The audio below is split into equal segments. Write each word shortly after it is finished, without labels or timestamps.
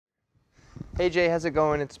Hey Jay, how's it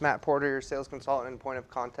going? It's Matt Porter, your sales consultant and point of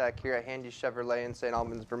contact here at Handy Chevrolet in St.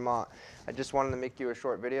 Albans, Vermont. I just wanted to make you a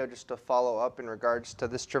short video just to follow up in regards to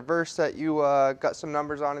this Traverse that you got some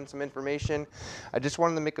numbers on and some information. I just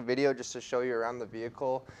wanted to make a video just to show you around the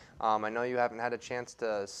vehicle. I know you haven't had a chance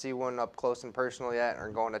to see one up close and personal yet or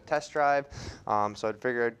go on a test drive, so I'd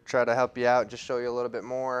figure I'd try to help you out, just show you a little bit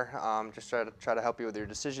more, just try to help you with your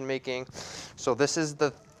decision making. So this is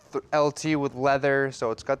the LT with leather,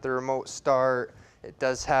 so it's got the remote start. It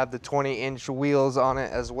does have the 20-inch wheels on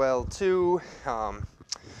it as well too.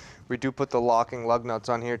 We do put the locking lug nuts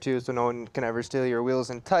on here too, so no one can ever steal your wheels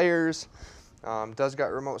and tires. Does got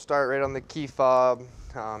remote start right on the key fob.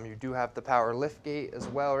 You do have the power lift gate as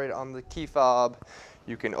well right on the key fob.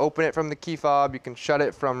 You can open it from the key fob, you can shut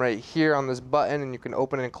it from right here on this button, and you can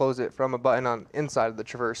open and close it from a button on inside of the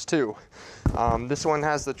Traverse too. This one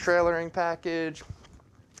has the trailering package.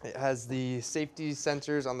 It has the safety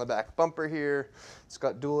sensors on the back bumper here. It's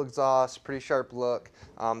got dual exhaust, pretty sharp look.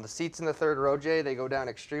 The seats in the third row, Jay, they go down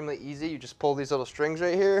extremely easy. You just pull these little strings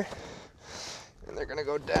right here, and they're gonna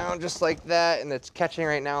go down just like that, and it's catching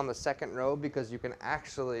right now on the second row because you can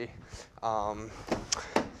actually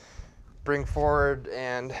bring forward,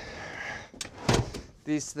 and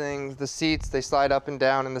these things, the seats, they slide up and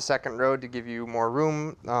down in the second row to give you more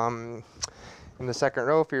room in the second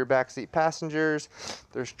row for your backseat passengers.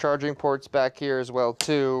 There's charging ports back here as well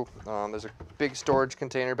too. There's a big storage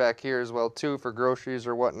container back here as well too for groceries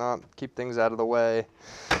or whatnot, keep things out of the way.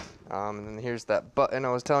 And then here's that button I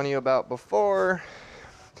was telling you about before.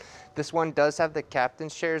 This one does have the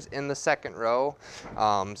captain's chairs in the second row,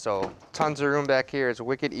 so tons of room back here. It's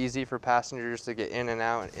wicked easy for passengers to get in and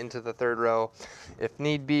out and into the third row if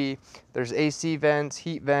need be. There's AC vents,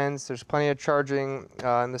 heat vents, there's plenty of charging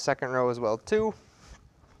in the second row as well too.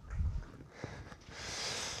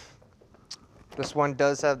 This one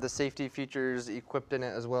does have the safety features equipped in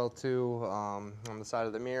it as well too, on the side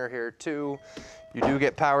of the mirror here too. You do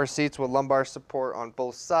get power seats with lumbar support on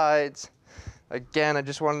both sides. Again, I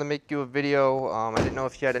just wanted to make you a video. I didn't know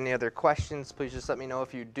if you had any other questions. Please just let me know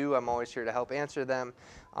if you do. I'm always here to help answer them.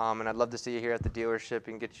 And I'd love to see you here at the dealership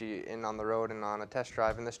and get you in on the road and on a test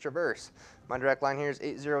drive in this Traverse. My direct line here is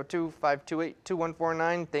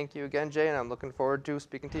 802-528-2149. Thank you again, Jay, and I'm looking forward to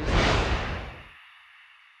speaking to you soon.